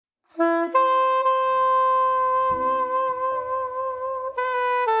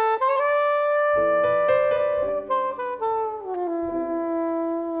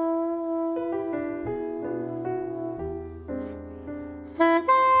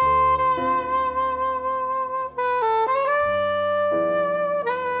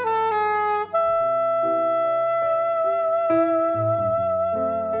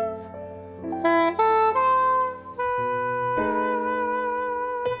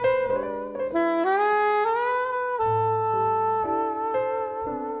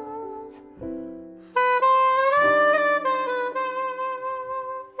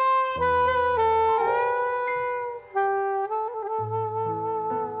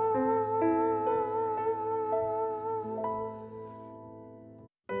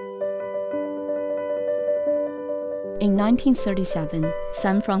In 1937,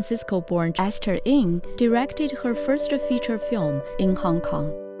 San Francisco-born Esther Eng directed her first feature film in Hong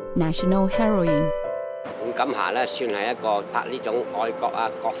Kong, National Heroine. 咁Kam-ha咧算係一個拍呢種愛國啊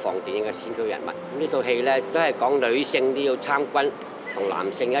國防電影嘅先驅人物。呢套戲咧都係講女性都要參軍，同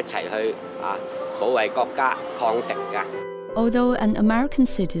男性一齊去保衛國家抗敵㗎。Although an American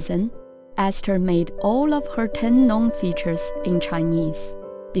citizen, Esther made all of her 10 known features in Chinese,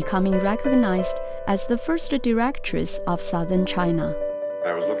 becoming recognized as the first directress of southern China.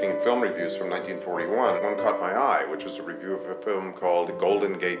 I was looking at film reviews from 1941. One caught my eye, which was a review of a film called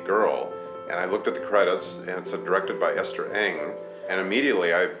Golden Gate Girl. And I looked at the credits, and it said directed by Esther Eng. And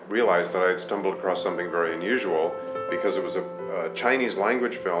immediately I realized that I had stumbled across something very unusual because it was a Chinese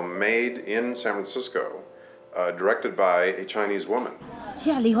language film made in San Francisco, directed by a Chinese woman. 只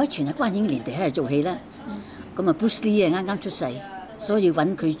係你可以全係關影年代喺度做戲啦。咁啊 Bruce Lee 啱啱出世，所以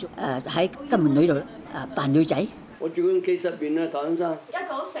揾佢做喺金門女度扮女仔。我住緊幾十年啦，唐生。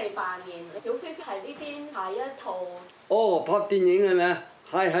1948年，小菲菲喺呢邊拍一套。哦，拍電影係咪啊？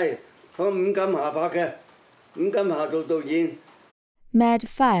係，響Kam-ha拍嘅，Kam-ha做導演。Mad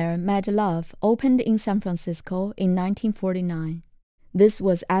Fire, Mad Love opened in San Francisco in 1949. This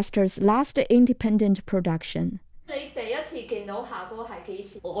was Esther's last independent production. 你第一次見到夏哥係幾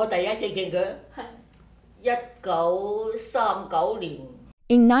時？我第一次見佢1939年。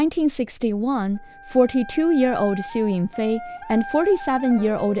In 1961, 42-year-old Xu Yinfei and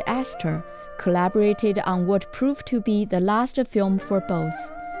 47-year-old Esther collaborated on what proved to be the last film for both,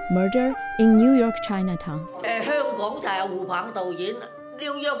 Murder in New York Chinatown. 香港就係胡鵬導演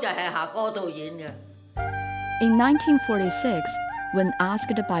，New York就係夏哥導演嘅。In 1946, when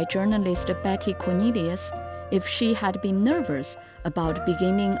asked by journalist Betty Cornelius if she had been nervous about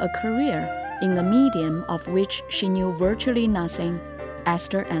beginning a career in a medium of which she knew virtually nothing,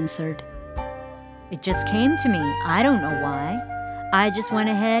 Esther answered, "It just came to me. I don't know why. I just went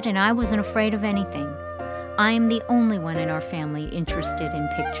ahead and I wasn't afraid of anything. I am the only one in our family interested in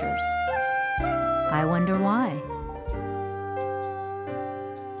pictures. I wonder why."